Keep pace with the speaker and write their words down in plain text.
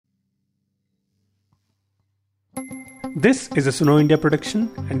This is a Suno India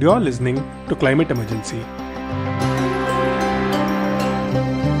production, and you're listening to Climate Emergency.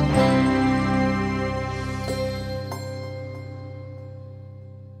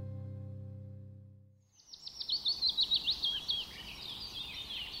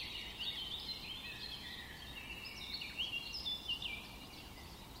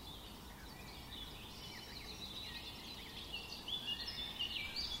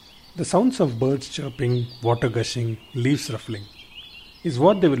 The sounds of birds chirping, water gushing, leaves ruffling is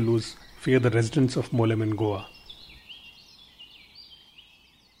what they will lose, fear the residents of Mollem in Goa.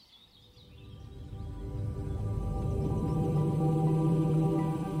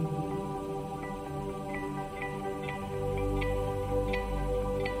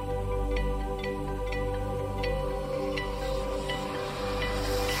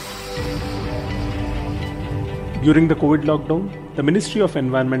 During the COVID lockdown, the Ministry of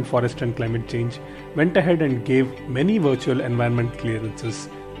Environment, Forest and Climate Change went ahead and gave many virtual environment clearances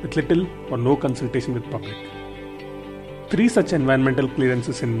with little or no consultation with public. 3 such environmental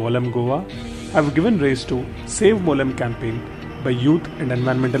clearances in Mollem, Goa have given rise to Save Mollem campaign by youth and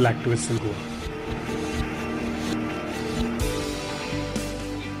environmental activists in Goa.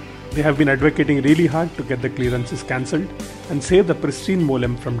 They have been advocating really hard to get the clearances cancelled and save the pristine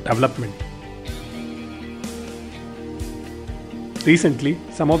Mollem from development. Recently,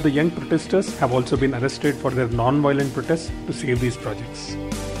 some of the young protesters have also been arrested for their non-violent protests to save these projects.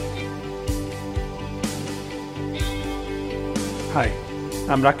 Hi,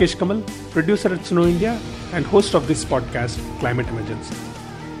 I'm Rakesh Kamal, producer at Suno India and host of this podcast, Climate Emergency.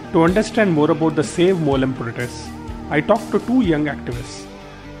 To understand more about the Save Mollem protests, I talked to 2 young activists,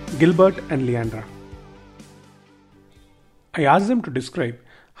 Gilbert and Leandra. I asked them to describe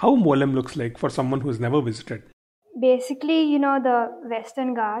how Mollem looks like for someone who has never visited. Basically, the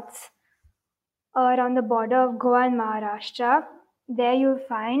Western Ghats are on the border of Goa and Maharashtra. There you'll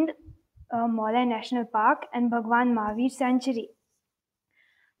find Mollem National Park and Bhagwan Mahavir Sanctuary.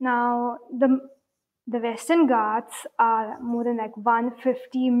 Now, the Western Ghats are more than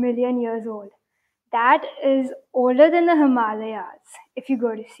 150 million years old. That is older than the Himalayas, if you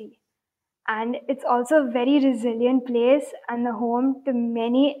go to see. And it's also a very resilient place and the home to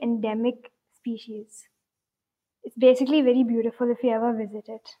many endemic species. It's basically very beautiful if you ever visit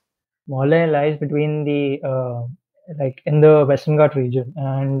it. Mollem lies between in the Western Ghat region,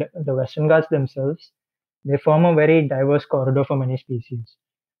 and the Western Ghats themselves, they form a very diverse corridor for many species.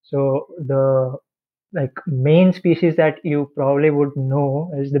 So the main species that you probably would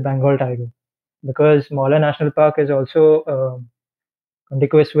know is the Bengal tiger, because Mollem National Park is also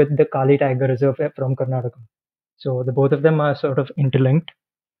contiguous with the Kali Tiger Reserve from Karnataka. So the both of them are sort of interlinked.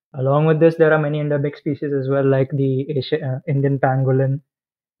 Along with this, there are many endemic species as well, like the Indian pangolin,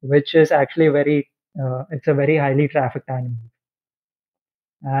 which is actually it's a very highly trafficked animal.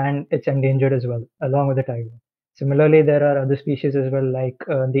 And it's endangered as well, along with the tiger. Similarly, there are other species as well, like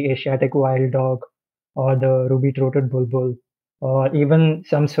the Asiatic wild dog, or the ruby-throated bulbul, or even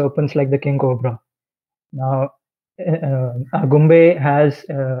some serpents like the king cobra. Now, Agumbe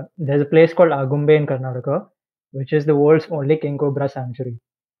there's a place called Agumbe in Karnataka, which is the world's only king cobra sanctuary.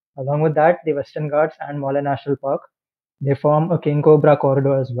 Along with that, the Western Ghats and Mollem National Park, they form a king cobra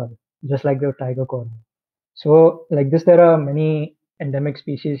corridor as well, just like the tiger corridor. So, like this, there are many endemic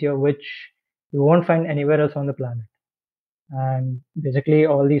species here which you won't find anywhere else on the planet. And basically,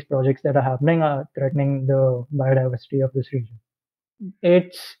 all these projects that are happening are threatening the biodiversity of this region.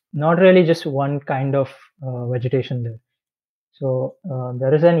 It's not really just one kind of vegetation there. So,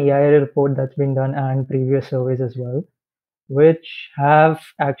 there is an EIA report that's been done and previous surveys as well, which have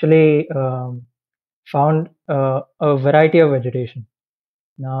actually found a variety of vegetation.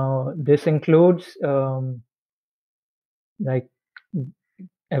 Now, this includes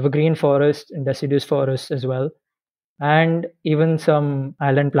evergreen forest and deciduous forests as well, and even some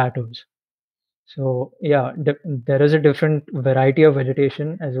island plateaus. So, yeah, there is a different variety of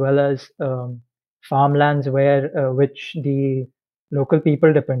vegetation as well as farmlands which the local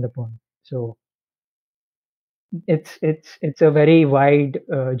people depend upon. So, it's a very wide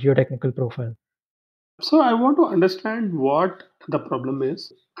geotechnical profile. So I want to understand what the problem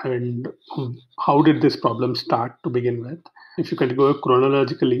is and how did this problem start to begin with. If you can go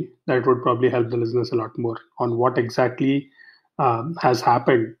chronologically, that would probably help the listeners a lot more on what exactly has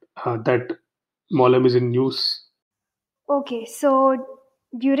happened that Mollem is in news. Okay, so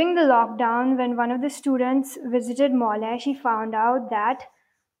during the lockdown, when one of the students visited Mollem, she found out that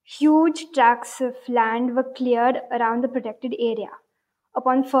huge tracts of land were cleared around the protected area.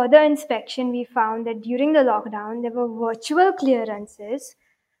 Upon further inspection, we found that during the lockdown, there were virtual clearances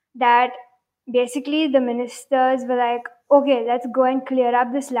that basically the ministers were like, okay, let's go and clear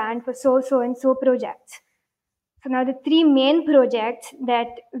up this land for so and so projects. So now the three main projects that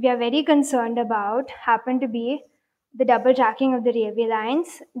we are very concerned about happen to be the double tracking of the railway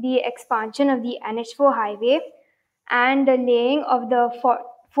lines, the expansion of the NH4 highway, and the laying of the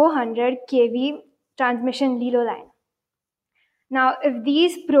 400 kV transmission Lilo line. Now, if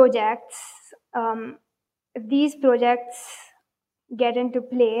these projects get into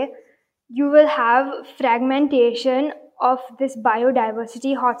play, you will have fragmentation of this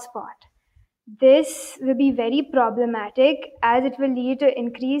biodiversity hotspot. This will be very problematic as it will lead to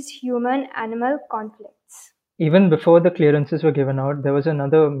increased human-animal conflicts. Even before the clearances were given out, there was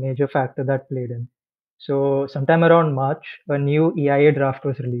another major factor that played in. So, sometime around March, a new EIA draft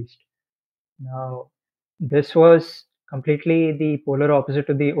was released. Now, this was completely the polar opposite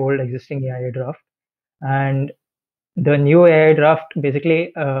to the old existing EIA draft. And the new AI draft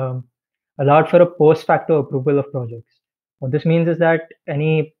basically allowed for a post facto approval of projects. What this means is that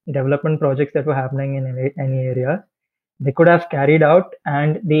any development projects that were happening in any area, they could have carried out,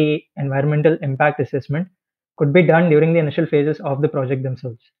 and the environmental impact assessment could be done during the initial phases of the project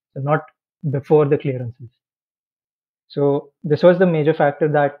themselves, so not before the clearances. So this was the major factor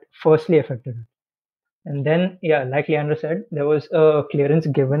that firstly affected it. And then, yeah, like Leandro said, there was a clearance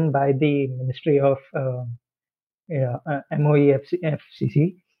given by the Ministry of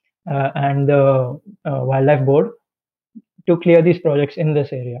MOEFCC and the Wildlife Board to clear these projects in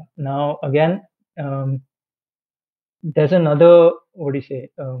this area. Now, again, there's another, what do you say?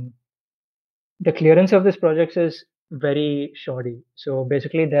 The clearance of these projects is very shoddy. So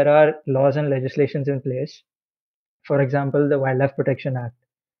basically, there are laws and legislations in place. For example, the Wildlife Protection Act.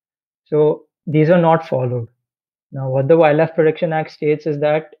 So these are not followed. Now, what the Wildlife Protection Act states is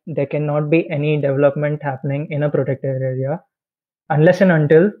that there cannot be any development happening in a protected area unless and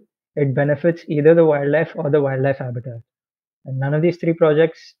until it benefits either the wildlife or the wildlife habitat. And none of these three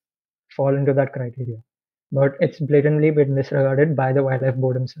projects fall into that criteria. But it's blatantly been disregarded by the Wildlife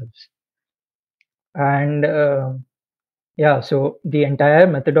Board themselves. And yeah, so the entire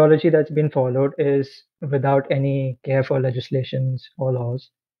methodology that's been followed is without any care for legislations or laws.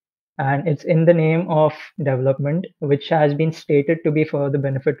 And it's in the name of development, which has been stated to be for the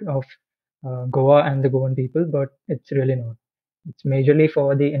benefit of Goa and the Goan people, but it's really not. It's majorly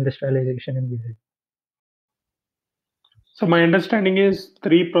for the industrialization in the area. So my understanding is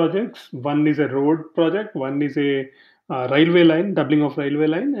three projects. One is a road project, one is a railway line, doubling of railway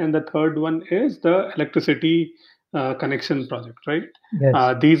line, and the third one is the electricity connection project, right?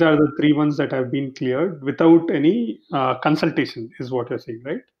 Yes. These are the three ones that have been cleared without any consultation, is what you're saying,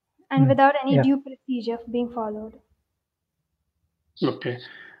 right? And without any Yeah. due procedure being followed. Okay.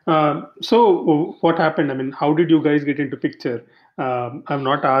 So what happened? I mean, how did you guys get into picture? I've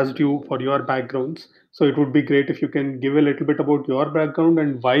not asked you for your backgrounds, so it would be great if you can give a little bit about your background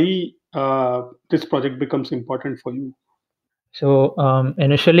and why this project becomes important for you. So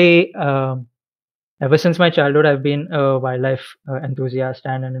initially, ever since my childhood, I've been a wildlife enthusiast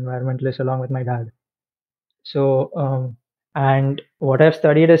and an environmentalist along with my dad. So, and what I've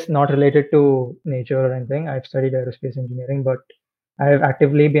studied is not related to nature or anything. I've studied aerospace engineering, but I've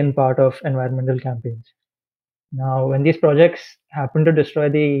actively been part of environmental campaigns. Now, when these projects happen to destroy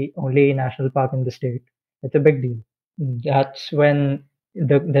the only national park in the state, it's a big deal. That's when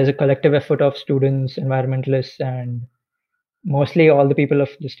there's a collective effort of students, environmentalists, and mostly all the people of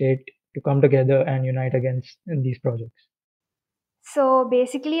the state to come together and unite against these projects. So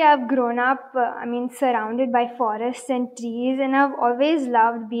basically, I've grown up, surrounded by forests and trees, and I've always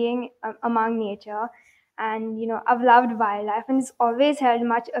loved being among nature. And, I've loved wildlife, and it's always held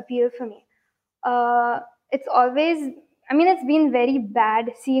much appeal for me. It's always, it's been very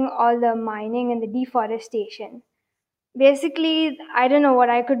bad seeing all the mining and the deforestation. Basically, I don't know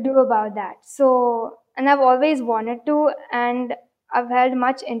what I could do about that. So, and I've always wanted to, and I've held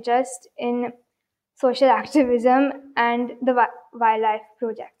much interest in social activism and the wildlife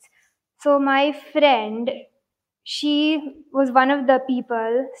projects. So my friend, she was one of the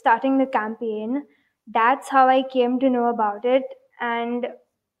people starting the campaign. That's how I came to know about it. And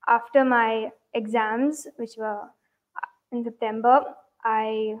after my exams, which were in September,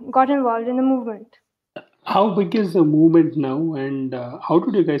 I got involved in the movement. How big is the movement now, and how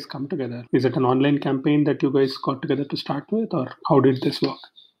did you guys come together? Is it an online campaign that you guys got together to start with, or how did this work?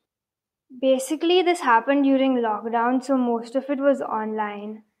 Basically, this happened during lockdown, so most of it was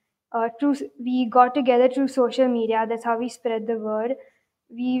online. We got together through social media. That's how we spread the word.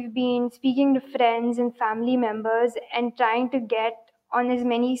 We've been speaking to friends and family members and trying to get on as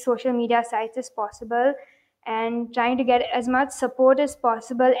many social media sites as possible and trying to get as much support as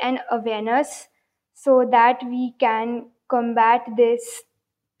possible and awareness so that we can combat this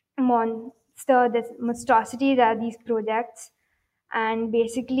this monstrosity that are these projects, and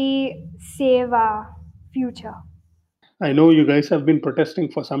basically save our future. I know you guys have been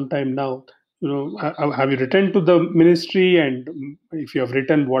protesting for some time now. Have you written to the ministry, and if you have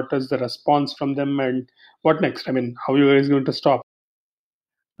written, what is the response from them, and what next? I mean, how are you guys going to stop?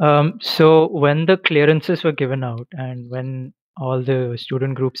 So when the clearances were given out, and when all the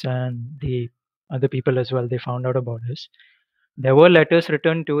student groups and the other people as well, they found out about this, there were letters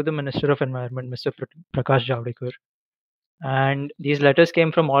written to the Minister of Environment, Mr. Prakash Javadekar, and these letters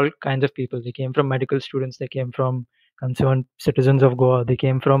came from all kinds of people. They came from medical students, they came from concerned citizens of Goa, they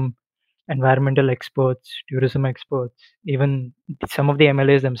came from environmental experts, tourism experts, even some of the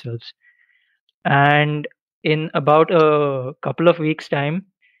MLAs themselves. And in about a couple of weeks' time,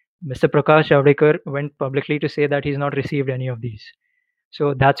 Mr. Prakash Javadekar went publicly to say that he's not received any of these.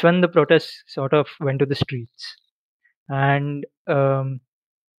 So that's when the protests sort of went to the streets. And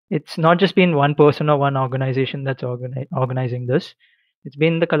it's not just been one person or one organization that's organizing this, it's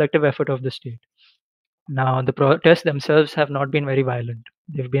been the collective effort of the state. Now, the protests themselves have not been very violent.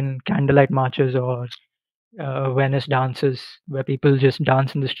 They've been candlelight marches or awareness dances where people just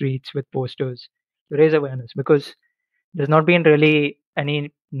dance in the streets with posters to raise awareness, because there's not been really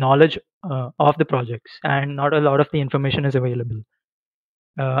any knowledge of the projects, and not a lot of the information is available.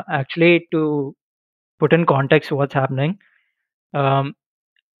 Actually, to put in context what's happening, um,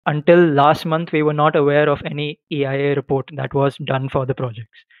 until last month, we were not aware of any EIA report that was done for the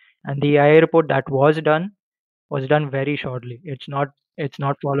projects. And the EIA report that was done very shortly. It's not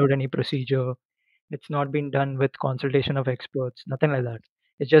followed any procedure. It's not been done with consultation of experts, nothing like that.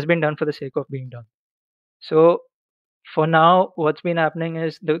 It's just been done for the sake of being done. So for now, what's been happening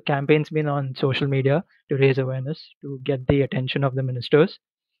is the campaign's been on social media to raise awareness, to get the attention of the ministers,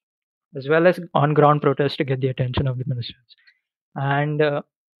 as well as on ground protests to get the attention of the ministers. And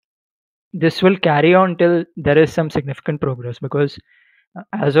this will carry on till there is some significant progress, because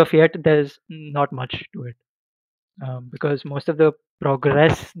as of yet, there's not much to it. Because most of the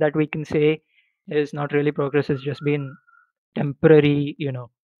progress that we can say is not really progress, it's just been temporary,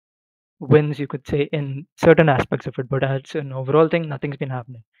 wins, you could say, in certain aspects of it. But as an overall thing, nothing's been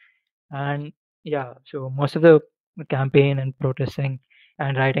happening. And yeah, so most of the campaign and protesting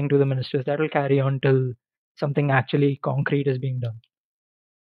and writing to the ministers, that will carry on till something actually concrete is being done.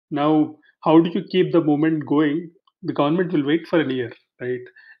 Now, how do you keep the movement going? The government will wait for a year, right?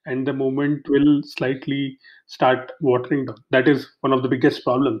 And the movement will slightly start watering down. That is one of the biggest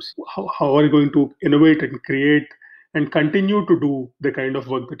problems. How are you going to innovate and create and continue to do the kind of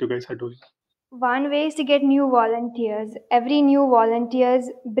work that you guys are doing? One way is to get new volunteers. Every new volunteers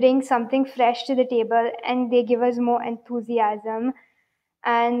bring something fresh to the table, and they give us more enthusiasm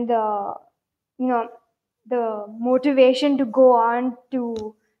and the motivation to go on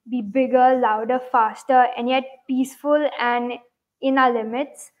to be bigger, louder, faster, and yet peaceful and in our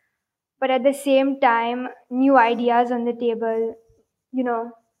limits. But at the same time, new ideas on the table, you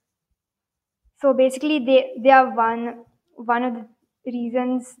know. So basically, they are one of the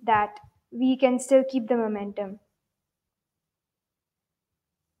reasons that we can still keep the momentum.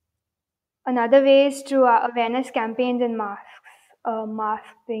 Another way is through our awareness campaigns and mask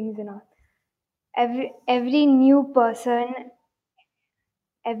things, Every new person,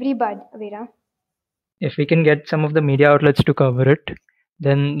 everybody, Vera. If we can get some of the media outlets to cover it,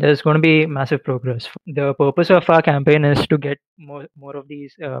 then there's going to be massive progress. The purpose of our campaign is to get more of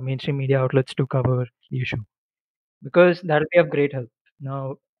these mainstream media outlets to cover the issue, because that will be of great help.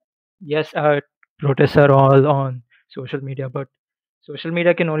 Now, yes, our protests are all on social media, but social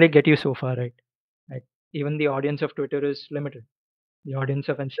media can only get you so far, right? Like, even the audience of Twitter is limited. The audience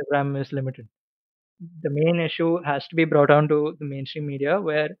of Instagram is limited. The main issue has to be brought down to the mainstream media,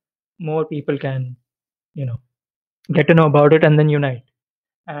 where more people can, you know, get to know about it and then unite.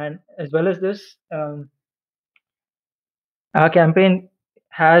 And as well as this, our campaign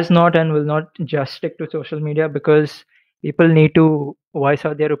has not and will not just stick to social media, because people need to voice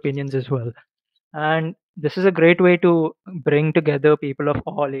out their opinions as well. And this is a great way to bring together people of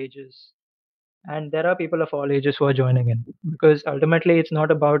all ages. And there are people of all ages who are joining in, because ultimately it's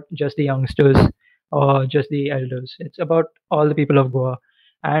not about just the youngsters or just the elders. It's about all the people of Goa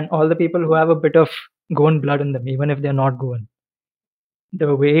and all the people who have a bit of Goan blood in them, even if they're not Goan.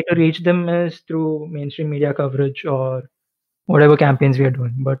 The way to reach them is through mainstream media coverage or whatever campaigns we are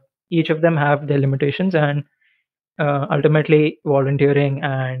doing. But each of them have their limitations, and ultimately, volunteering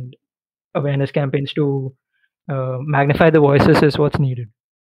and awareness campaigns to magnify the voices is what's needed.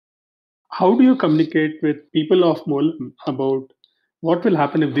 how do you communicate with people of Molam about what will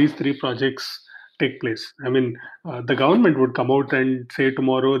happen if these three projects take place? I mean, the government would come out and say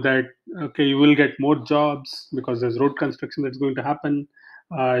tomorrow that, okay, you will get more jobs because there's road construction that's going to happen.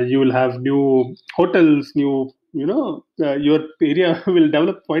 You will have new hotels, your area will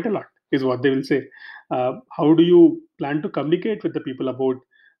develop quite a lot, is what they will say. How do you plan to communicate with the people about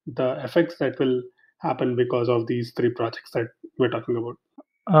the effects that will happen because of these three projects that we're talking about?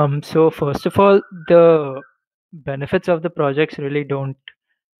 So first of all, the benefits of the projects really don't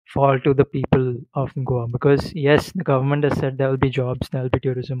fall to the people of Goa, because yes, the government has said there will be jobs, there will be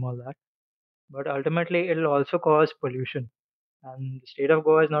tourism, all that, but ultimately it'll also cause pollution, and the state of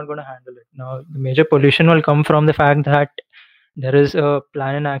Goa is not going to handle it. Now, the major pollution will come from the fact that there is a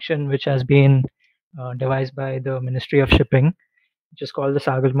plan in action which has been devised by the Ministry of Shipping, which is called the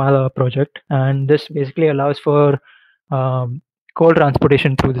Sagarmala project, and this basically allows for um, coal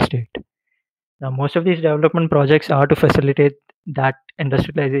transportation through the state. Now, most of these development projects are to facilitate that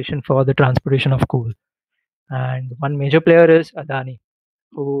industrialization for the transportation of coal. And one major player is Adani,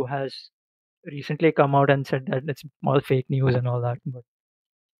 who has recently come out and said that it's all fake news and all that. But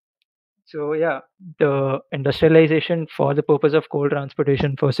so yeah, the industrialization for the purpose of coal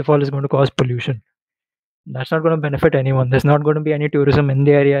transportation, first of all, is going to cause pollution. That's not going to benefit anyone. There's not going to be any tourism in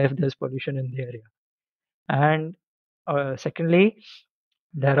the area if there's pollution in the area. And secondly,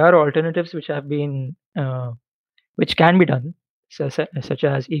 there are alternatives which can be done, such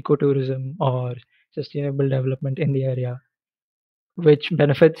as ecotourism or sustainable development in the area, which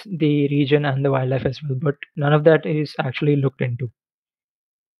benefits the region and the wildlife as well. But none of that is actually looked into.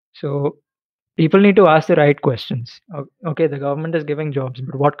 So people need to ask the right questions. Okay, the government is giving jobs,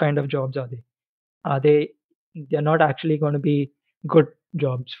 but what kind of jobs are they? Are they? They're not actually going to be good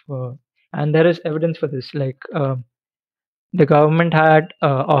jobs for. And there is evidence for this. Like the government had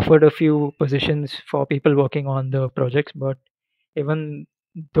offered a few positions for people working on the projects, but even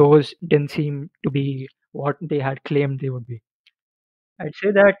those didn't seem to be what they had claimed they would be. I'd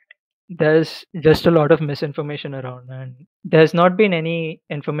say that there's just a lot of misinformation around, and there's not been any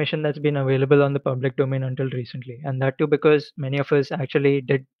information that's been available on the public domain until recently. And that too because many of us actually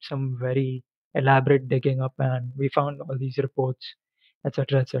did some very elaborate digging up and we found all these reports,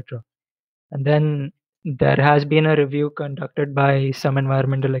 etc., etc. And then there has been a review conducted by some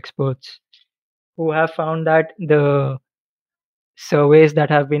environmental experts who have found that the surveys that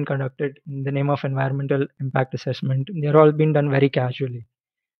have been conducted in the name of environmental impact assessment, they're all been done very casually.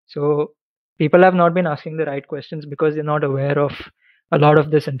 So people have not been asking the right questions because they're not aware of a lot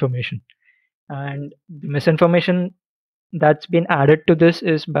of this information. And the misinformation that's been added to this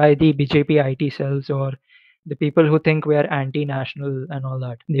is by the BJP IT cells or the people who think we are anti-national and all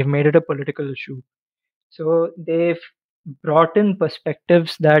that. They've made it a political issue. So they've brought in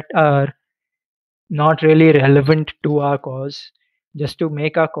perspectives that are not really relevant to our cause just to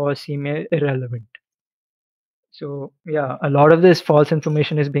make our cause seem irrelevant. So yeah, a lot of this false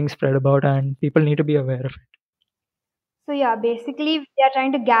information is being spread about and people need to be aware of it. So yeah, basically they are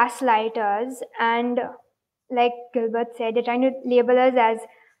trying to gaslight us, and like Gilbert said, they're trying to label us as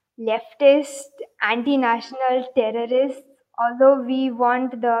leftist, anti-national terrorists. Although we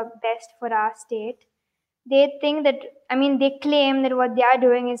want the best for our state, they think that, I mean, they claim that what they are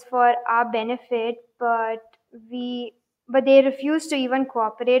doing is for our benefit, we but they refuse to even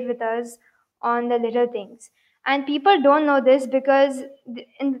cooperate with us on the little things. And people don't know this because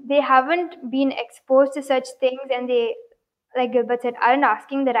they haven't been exposed to such things, and they, like Gilbert said, aren't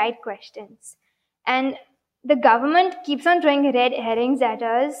asking the right questions. And the government keeps on throwing red herrings at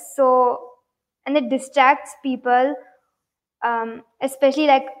us, and it distracts people. Especially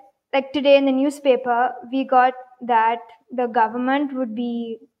like today in the newspaper, we got that the government would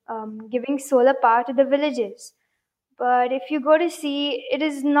be giving solar power to the villages. But if you go to see, it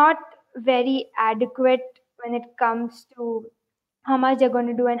is not very adequate when it comes to how much they're going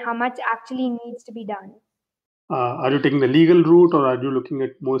to do and how much actually needs to be done. Are you taking the legal route, or are you looking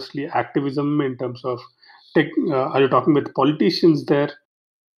at mostly activism in terms of tech? Are you talking with politicians there?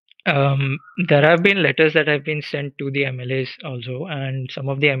 There have been letters that have been sent to the MLAs also, and some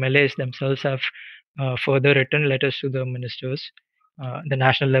of the MLAs themselves have further written letters to the ministers, the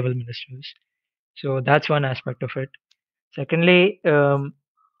national level ministers. So that's one aspect of it. Secondly,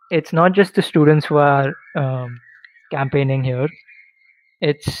 it's not just the students who are campaigning here.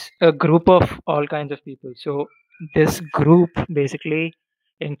 It's a group of all kinds of people. So this group basically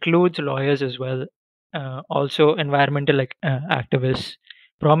includes lawyers as well, also environmental activists,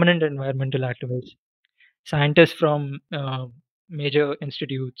 prominent environmental activists, scientists from major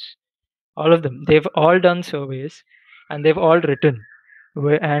institutes, all of them. They've all done surveys and they've all written.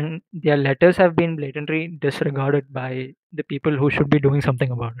 and their letters have been blatantly disregarded by the people who should be doing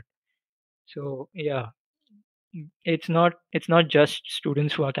something about it. So yeah, it's not just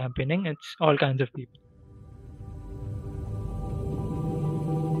students who are campaigning; it's all kinds of people.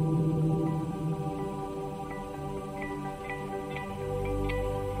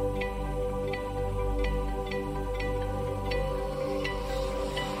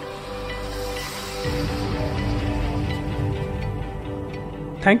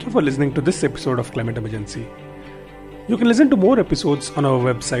 Thank you for listening to this episode of Climate Emergency. You can listen to more episodes on our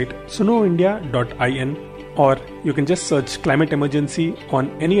website sunoindia.in, or you can just search Climate Emergency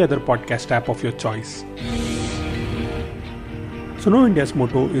on any other podcast app of your choice. Suno India's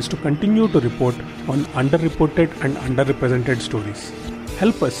motto is to continue to report on underreported and underrepresented stories.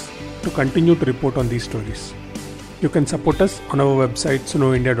 Help us to continue to report on these stories. You can support us on our website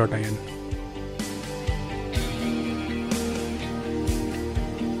sunoindia.in.